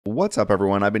What's up,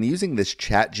 everyone? I've been using this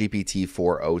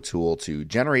ChatGPT-4o tool to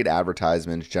generate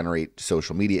advertisements, generate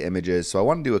social media images. So I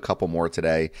want to do a couple more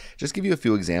today. Just give you a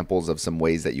few examples of some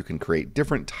ways that you can create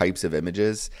different types of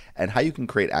images and how you can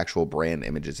create actual brand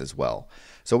images as well.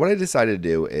 So what I decided to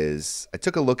do is I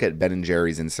took a look at Ben &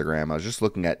 Jerry's Instagram. I was just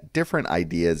looking at different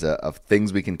ideas of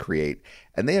things we can create.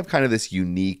 And they have kind of this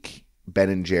unique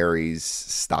Ben & Jerry's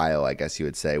style, I guess you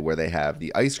would say, where they have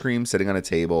the ice cream sitting on a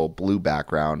table, blue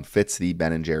background, fits the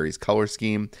Ben & Jerry's color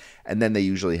scheme, and then they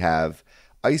usually have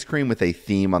ice cream with a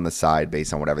theme on the side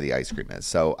based on whatever the ice cream is.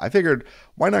 So I figured,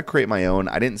 why not create my own?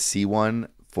 I didn't see one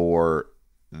for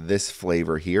this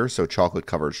flavor here, so chocolate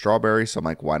covered strawberry. So I'm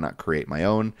like, why not create my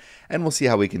own? And we'll see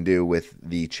how we can do with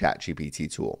the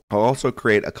ChatGPT tool. I'll also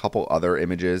create a couple other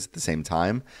images at the same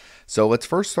time. So let's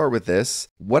first start with this.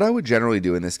 What I would generally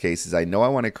do in this case is I know I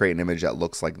want to create an image that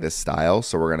looks like this style.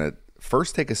 So we're going to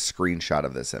first take a screenshot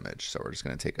of this image. So we're just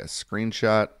going to take a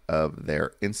screenshot of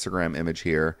their Instagram image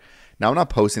here. Now I'm not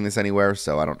posting this anywhere,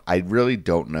 so I really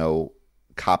don't know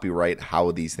copyright how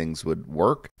these things would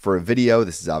work. For a video,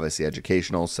 this is obviously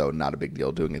educational, so not a big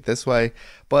deal doing it this way.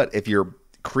 But if you're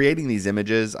creating these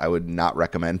images, I would not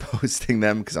recommend posting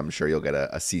them because I'm sure you'll get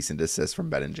a cease and desist from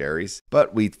Ben & Jerry's.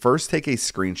 But we first take a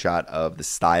screenshot of the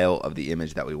style of the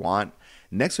image that we want.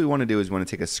 Next, what we want to do is we want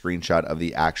to take a screenshot of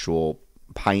the actual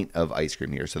pint of ice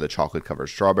cream here, so the chocolate covered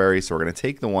strawberry. So we're going to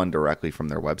take the one directly from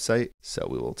their website. So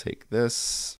we will take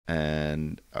this,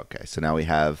 and okay, so now we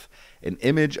have an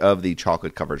image of the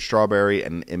chocolate covered strawberry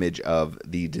and an image of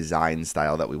the design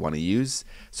style that we want to use.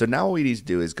 So now what we need to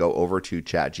do is go over to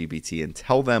ChatGPT and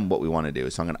tell them what we want to do.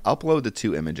 So I'm going to upload the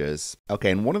two images.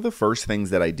 Okay, and one of the first things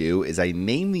that I do is I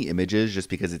name the images just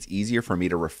because it's easier for me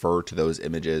to refer to those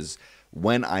images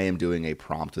when I am doing a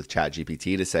prompt with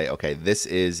ChatGPT to say, okay, this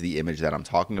is the image that I'm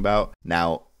talking about.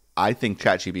 Now, I think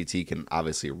ChatGPT can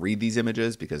obviously read these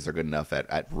images because they're good enough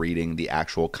at reading the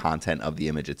actual content of the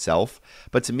image itself.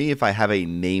 But to me, if I have a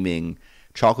naming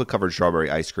chocolate covered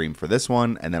strawberry ice cream for this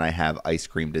one, and then I have ice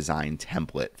cream design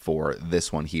template for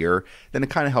this one here, then it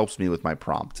kind of helps me with my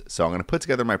prompt. So I'm going to put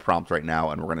together my prompt right now,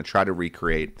 and we're going to try to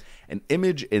recreate an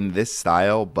image in this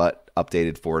style, but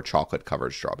updated for chocolate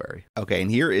covered strawberry. Okay,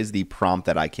 and here is the prompt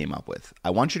that I came up with. I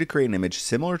want you to create an image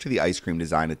similar to the ice cream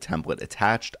design, a template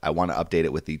attached. I want to update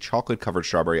it with the chocolate covered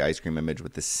strawberry ice cream image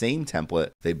with the same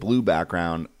template, the blue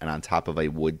background, and on top of a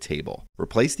wood table.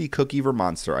 Replace the cookie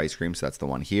Vermonster ice cream, so that's the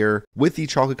one here, with the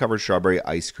chocolate covered strawberry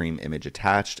ice cream image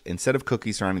attached. Instead of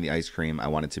cookies surrounding the ice cream, I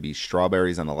want it to be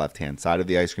strawberries on the left-hand side of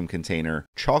the ice cream container,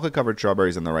 chocolate covered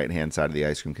strawberries on the right-hand side of the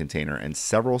ice cream container, and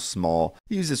several small,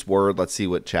 use this word, let's see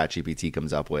what ChatGPT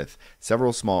comes up with,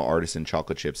 several small artisan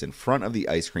chocolate chips in front of the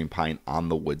ice cream pint on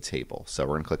the wood table. So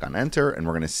we're going to click on enter, and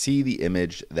we're going to see the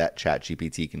image that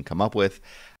ChatGPT can come up with.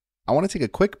 I want to take a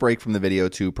quick break from the video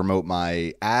to promote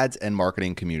my ads and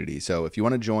marketing community. So if you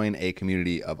want to join a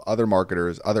community of other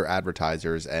marketers, other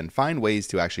advertisers, and find ways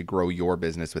to actually grow your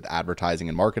business with advertising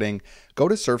and marketing, go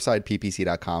to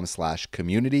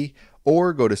surfsideppc.com/community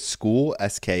or go to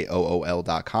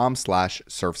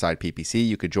school.com/surfsideppc.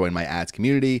 You could join my ads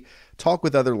community, talk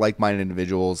with other like-minded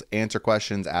individuals, answer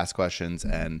questions, ask questions,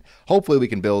 and hopefully we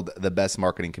can build the best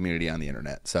marketing community on the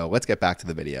internet. So let's get back to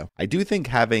the video. I do think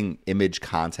having image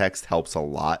context helps a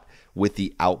lot with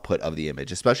the output of the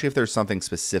image, especially if there's something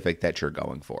specific that you're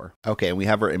going for. Okay, and we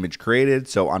have our image created.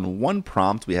 So on one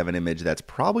prompt, we have an image that's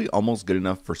probably almost good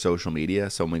enough for social media.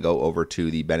 So when we go over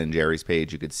to the Ben & Jerry's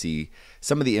page, you could see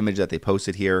some of the image that they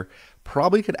posted here.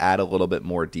 Probably could add a little bit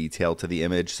more detail to the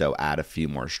image. So add a few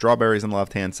more strawberries on the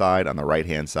left-hand side. On the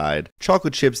right-hand side,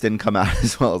 chocolate chips didn't come out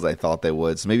as well as I thought they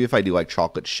would. So maybe if I do like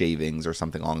chocolate shavings or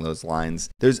something along those lines,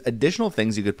 there's additional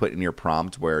things you could put in your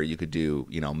prompt where you could do,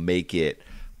 make it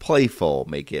playful,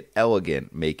 make it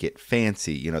elegant, make it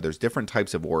fancy. There's different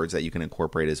types of words that you can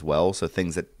incorporate as well. So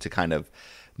things that to kind of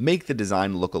make the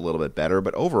design look a little bit better.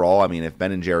 But overall, I mean, if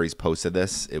Ben & Jerry's posted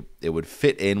this, it would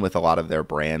fit in with a lot of their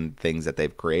brand things that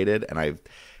they've created. And I've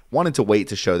wanted to wait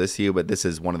to show this to you, but this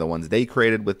is one of the ones they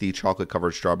created with the chocolate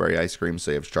covered strawberry ice cream.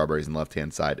 So you have strawberries on the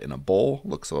left-hand side in a bowl.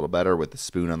 Looks a little better with the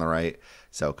spoon on the right.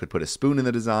 So could put a spoon in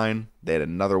the design. They had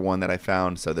another one that I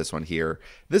found. So this one here,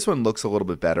 this one looks a little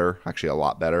bit better, actually a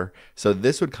lot better. So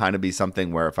this would kind of be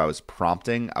something where if I was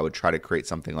prompting, I would try to create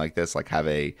something like this, like have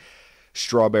a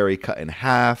strawberry cut in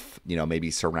half, maybe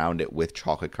surround it with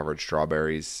chocolate covered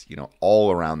strawberries,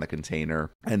 all around the container.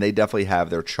 And they definitely have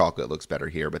their chocolate looks better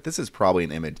here, but this is probably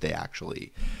an image they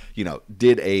actually,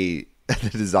 did a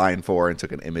design for and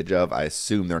took an image of. I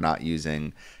assume they're not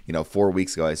using, 4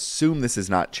 weeks ago. I assume this is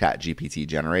not ChatGPT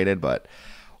generated, but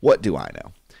what do I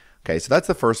know? Okay, so that's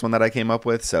the first one that I came up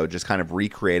with. So just kind of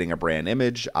recreating a brand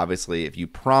image. Obviously, if you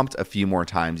prompt a few more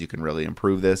times, you can really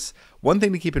improve this. One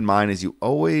thing to keep in mind is you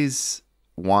always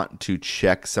want to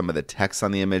check some of the text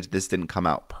on the image. This didn't come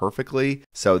out perfectly.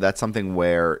 So that's something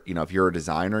where, if you're a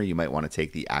designer, you might want to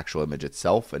take the actual image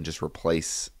itself and just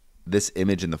replace this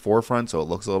image in the forefront so it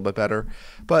looks a little bit better.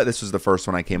 But this was the first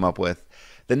one I came up with.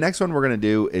 The next one we're going to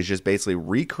do is just basically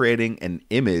recreating an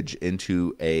image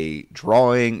into a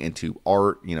drawing, into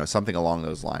art, something along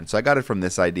those lines. So I got it from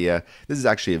this idea. This is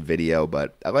actually a video,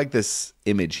 but I like this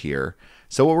image here.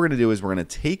 So what we're going to do is we're going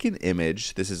to take an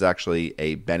image. This is actually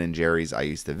a Ben & Jerry's I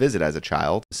used to visit as a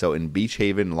child. So in Beach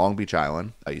Haven, Long Beach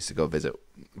Island, I used to go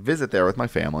visit there with my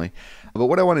family. But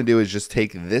what I want to do is just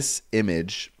take this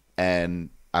image and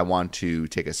I want to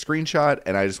take a screenshot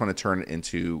and I just want to turn it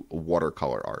into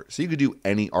watercolor art. So you could do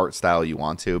any art style you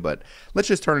want to, but let's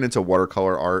just turn it into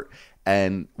watercolor art.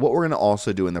 And what we're going to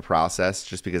also do in the process,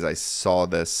 just because I saw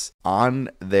this on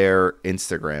their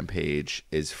Instagram page,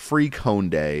 is Free Cone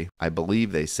Day. I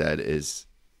believe they said is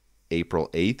April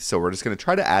 8th. So we're just going to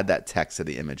try to add that text to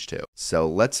the image too. So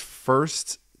let's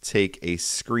first take a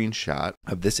screenshot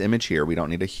of this image here. We don't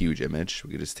need a huge image.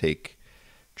 We could just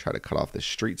try to cut off this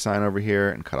street sign over here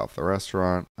and cut off the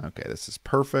restaurant. Okay, this is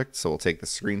perfect. So we'll take the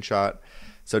screenshot.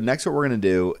 So next what we're going to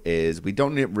do is we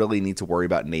don't really need to worry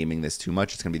about naming this too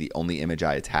much. It's going to be the only image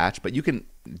I attach, but you can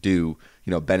do,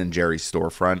 Ben & Jerry's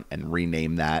storefront and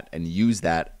rename that and use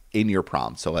that in your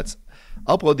prompt. So let's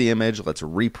upload the image, let's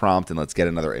reprompt, and let's get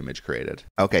another image created.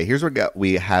 Okay, here's what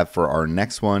we have for our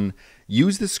next one.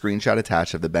 Use the screenshot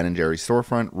attached of the Ben & Jerry's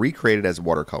storefront, recreate it as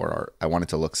watercolor art. I want it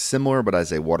to look similar, but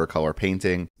as a watercolor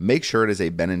painting. Make sure it is a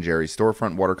Ben & Jerry's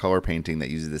storefront watercolor painting that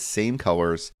uses the same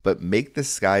colors, but make the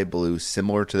sky blue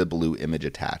similar to the blue image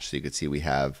attached. So you can see we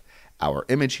have our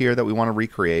image here that we want to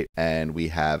recreate, and we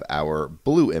have our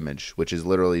blue image, which is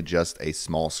literally just a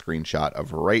small screenshot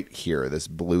of right here, this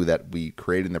blue that we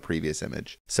created in the previous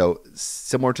image. So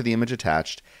similar to the image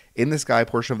attached in the sky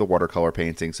portion of the watercolor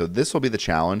painting. So this will be the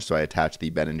challenge. So I attach the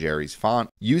Ben & Jerry's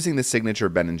font using the signature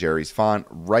Ben & Jerry's font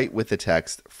right with the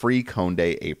text Free Cone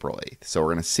Day, April 8th. So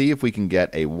we're going to see if we can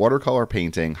get a watercolor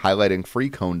painting highlighting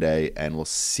Free Cone Day, and we'll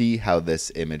see how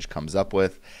this image comes up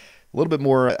with. A little bit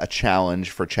more a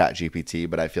challenge for ChatGPT,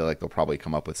 but I feel like they'll probably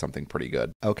come up with something pretty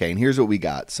good. Okay, and here's what we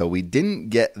got. So we didn't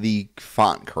get the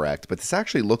font correct, but this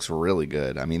actually looks really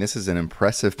good. I mean, this is an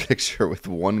impressive picture with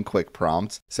one quick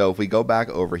prompt. So if we go back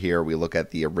over here, we look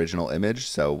at the original image.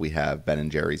 So we have Ben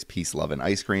 & Jerry's Peace, Love, and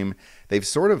Ice Cream. They've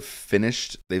sort of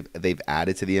finished, they've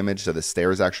added to the image. So the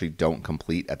stairs actually don't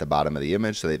complete at the bottom of the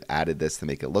image. So they've added this to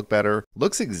make it look better.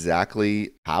 Looks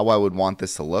exactly how I would want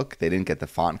this to look. They didn't get the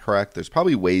font correct. There's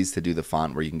probably ways to do the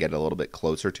font where you can get a little bit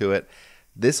closer to it.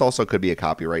 This also could be a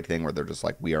copyright thing where they're just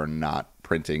like, we are not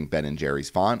printing Ben & Jerry's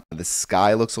font. The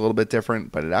sky looks a little bit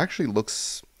different, but it actually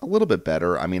looks a little bit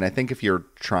better. I mean, I think if you're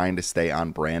trying to stay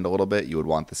on brand a little bit, you would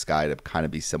want the sky to kind of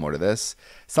be similar to this.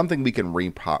 Something we can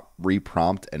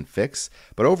reprompt and fix.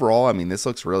 But overall, I mean, this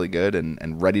looks really good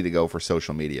and ready to go for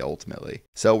social media ultimately.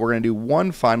 So we're going to do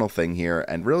one final thing here.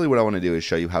 And really what I want to do is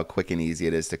show you how quick and easy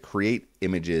it is to create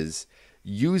images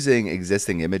using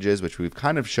existing images, which we've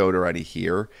kind of showed already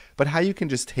here, but how you can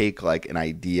just take like an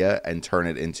idea and turn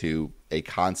it into a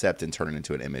concept and turn it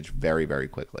into an image very, very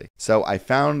quickly. So I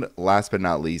found, last but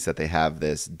not least, that they have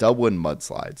this Dublin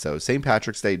mudslide. So St.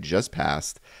 Patrick's Day just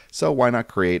passed, so why not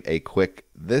create a quick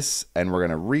this, and we're going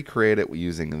to recreate it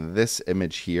using this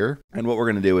image here. And what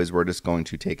we're going to do is we're just going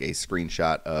to take a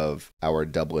screenshot of our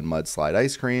Dublin mudslide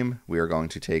ice cream. We are going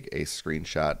to take a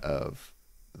screenshot of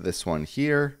this one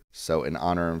here. So in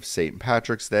honor of St.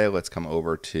 Patrick's Day, let's come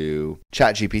over to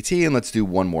ChatGPT and let's do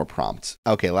one more prompt.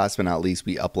 Okay, last but not least,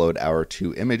 we upload our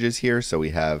two images here. So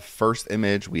we have first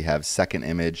image, we have second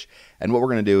image. And what we're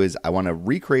going to do is I want to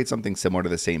recreate something similar to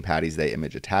the St. Patty's Day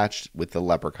image attached with the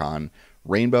leprechaun,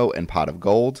 rainbow, and pot of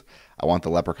gold. I want the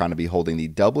leprechaun to be holding the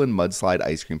Dublin mudslide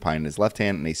ice cream pie in his left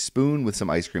hand and a spoon with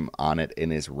some ice cream on it in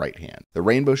his right hand. The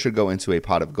rainbow should go into a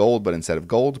pot of gold, but instead of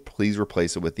gold, please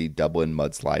replace it with the Dublin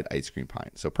mudslide ice cream pie.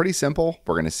 So pretty simple.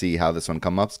 We're going to see how this one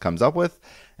comes up with,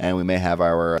 and we may have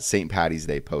our St. Patty's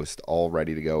Day post all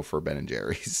ready to go for Ben &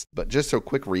 Jerry's. But just a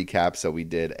quick recap. So we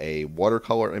did a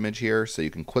watercolor image here, so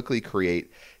you can quickly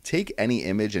take any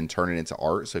image and turn it into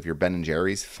art. So if you're Ben &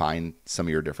 Jerry's, find some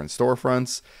of your different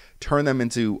storefronts, turn them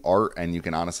into art, and you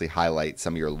can honestly highlight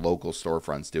some of your local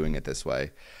storefronts doing it this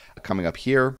way. Coming up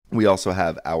here, we also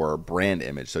have our brand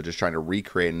image. So just trying to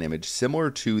recreate an image similar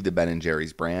to the Ben &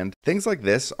 Jerry's brand. Things like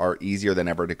this are easier than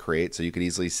ever to create. So you could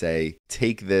easily say,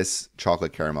 take this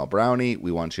chocolate caramel brownie.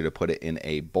 We want you to put it in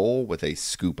a bowl with a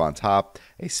scoop on top,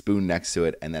 a spoon next to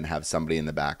it, and then have somebody in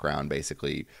the background,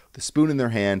 basically the spoon in their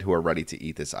hand, who are ready to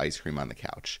eat this ice cream on the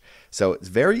couch. So it's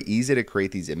very easy to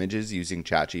create these images using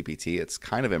ChatGPT. It's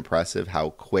kind of impressive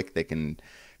how quick they can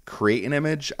create an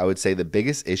image. I would say the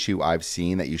biggest issue I've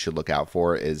seen that you should look out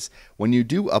for is when you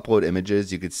do upload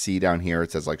images, you could see down here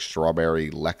it says like strawberry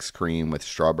Lex cream with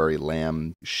strawberry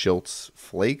lamb Schiltz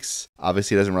flakes.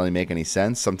 Obviously, it doesn't really make any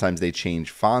sense. Sometimes they change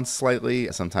fonts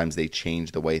slightly. Sometimes they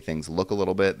change the way things look a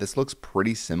little bit. This looks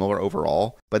pretty similar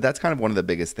overall, but that's kind of one of the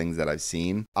biggest things that I've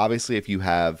seen. Obviously, if you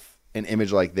have an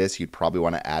image like this, you'd probably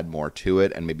want to add more to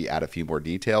it and maybe add a few more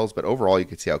details, but overall you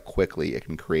can see how quickly it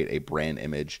can create a brand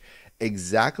image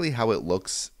exactly how it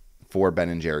looks for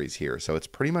Ben & Jerry's here. So it's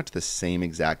pretty much the same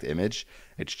exact image.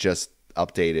 It's just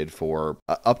updated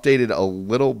updated a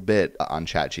little bit on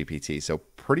ChatGPT. So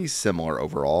pretty similar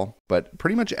overall, but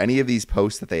pretty much any of these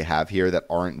posts that they have here that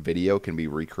aren't video can be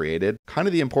recreated. Kind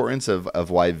of the importance of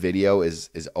why video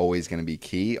is always going to be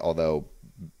key, although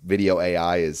video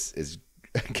AI is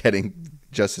getting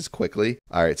just as quickly.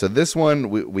 All right, so this one,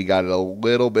 we got it a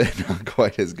little bit not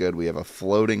quite as good. We have a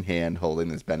floating hand holding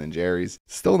this Ben & Jerry's.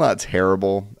 Still not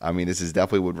terrible. I mean, this is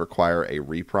definitely would require a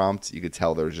reprompt. You could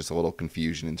tell there was just a little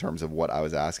confusion in terms of what I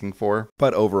was asking for.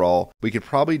 But overall, we could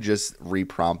probably just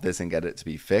reprompt this and get it to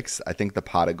be fixed. I think the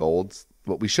pot of gold,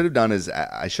 what we should have done is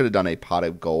I should have done a pot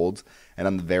of gold, and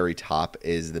on the very top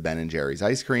is the Ben & Jerry's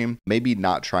ice cream. Maybe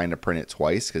not trying to print it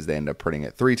twice because they end up printing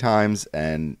it 3 times,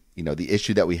 and you know, the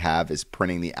issue that we have is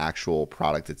printing the actual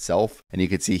product itself. And you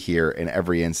can see here in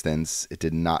every instance, it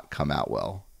did not come out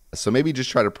well. So maybe just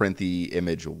try to print the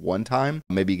image 1 time,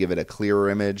 maybe give it a clearer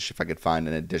image. If I could find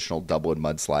an additional double and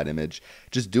mudslide image,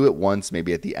 just do it once,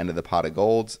 maybe at the end of the pot of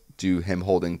gold. Do him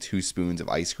holding 2 spoons of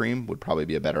ice cream would probably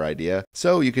be a better idea.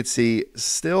 So you could see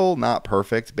still not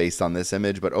perfect based on this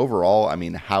image, but overall, I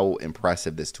mean, how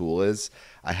impressive this tool is.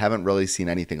 I haven't really seen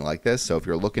anything like this. So if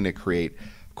you're looking to create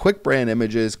quick brand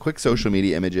images, quick social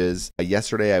media images.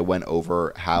 Yesterday, I went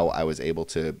over how I was able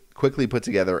to quickly put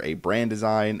together a brand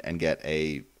design and get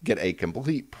a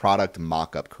complete product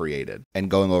mock-up created.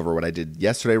 And going over what I did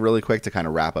yesterday really quick to kind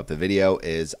of wrap up the video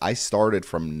is I started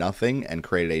from nothing and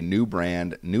created a new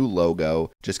brand, new logo,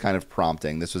 just kind of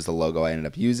prompting. This was the logo I ended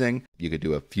up using. You could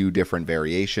do a few different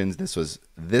variations. This was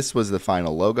the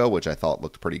final logo, which I thought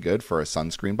looked pretty good for a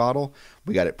sunscreen bottle.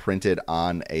 We got it printed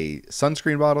on a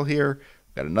sunscreen bottle here.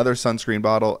 Got another sunscreen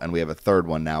bottle, and we have a third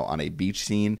one now on a beach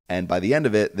scene. And by the end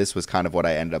of it, this was kind of what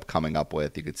I ended up coming up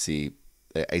with. You could see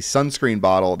a sunscreen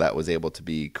bottle that was able to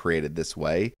be created this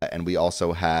way. And we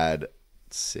also had,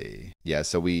 let's see. Yeah,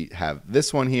 so we have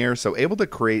this one here. So able to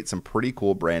create some pretty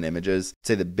cool brand images. I'd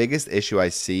say the biggest issue I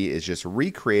see is just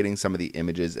recreating some of the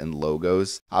images and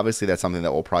logos. Obviously, that's something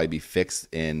that will probably be fixed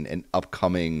in an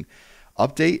upcoming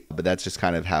update, but that's just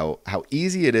kind of how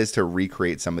easy it is to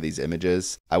recreate some of these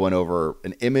images. I went over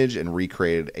an image and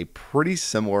recreated a pretty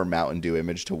similar Mountain Dew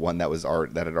image to one that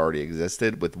had already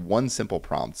existed with one simple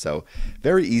prompt. So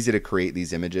very easy to create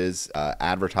these images,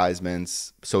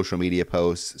 advertisements, social media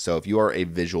posts. So if you are a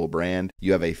visual brand,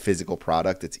 you have a physical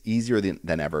product, it's easier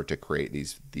than ever to create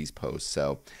these posts.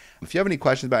 So if you have any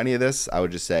questions about any of this, I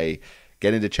would just say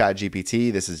get into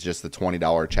ChatGPT. This is just the $20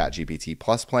 ChatGPT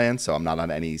Plus plan, so I'm not on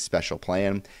any special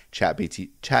plan.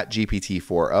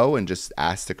 ChatGPT-4o, and just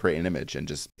ask to create an image and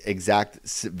just exact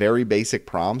very basic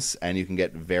prompts, and you can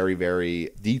get very,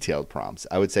 very detailed prompts.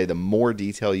 I would say the more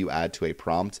detail you add to a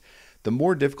prompt, the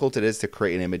more difficult it is to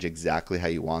create an image exactly how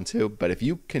you want to. But if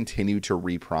you continue to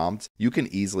reprompt, you can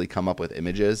easily come up with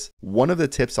images. One of the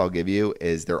tips I'll give you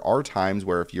is there are times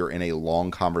where if you're in a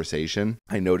long conversation,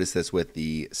 I noticed this with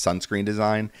the sunscreen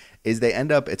design, is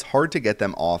it's hard to get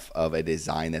them off of a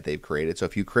design that they've created. So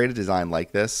if you create a design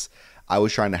like this, I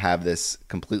was trying to have this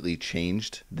completely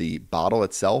changed, the bottle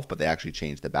itself, but they actually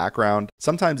changed the background.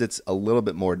 Sometimes it's a little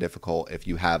bit more difficult if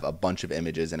you have a bunch of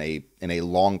images in a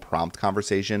long prompt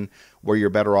conversation where you're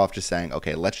better off just saying,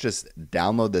 okay, let's just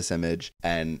download this image,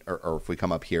 or if we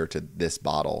come up here to this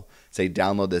bottle, say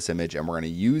download this image, and we're going to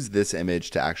use this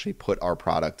image to actually put our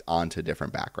product onto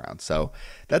different backgrounds. So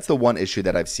that's the one issue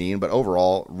that I've seen, but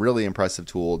overall, really impressive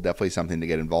tool, definitely something to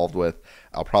get involved with.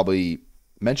 I'll probably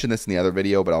mention this in the other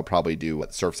video, but I'll probably do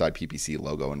Surfside PPC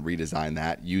logo and redesign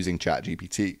that using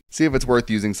ChatGPT. See if it's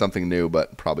worth using something new,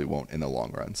 but probably won't in the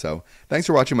long run. So thanks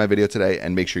for watching my video today,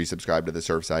 and make sure you subscribe to the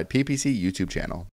Surfside PPC YouTube channel.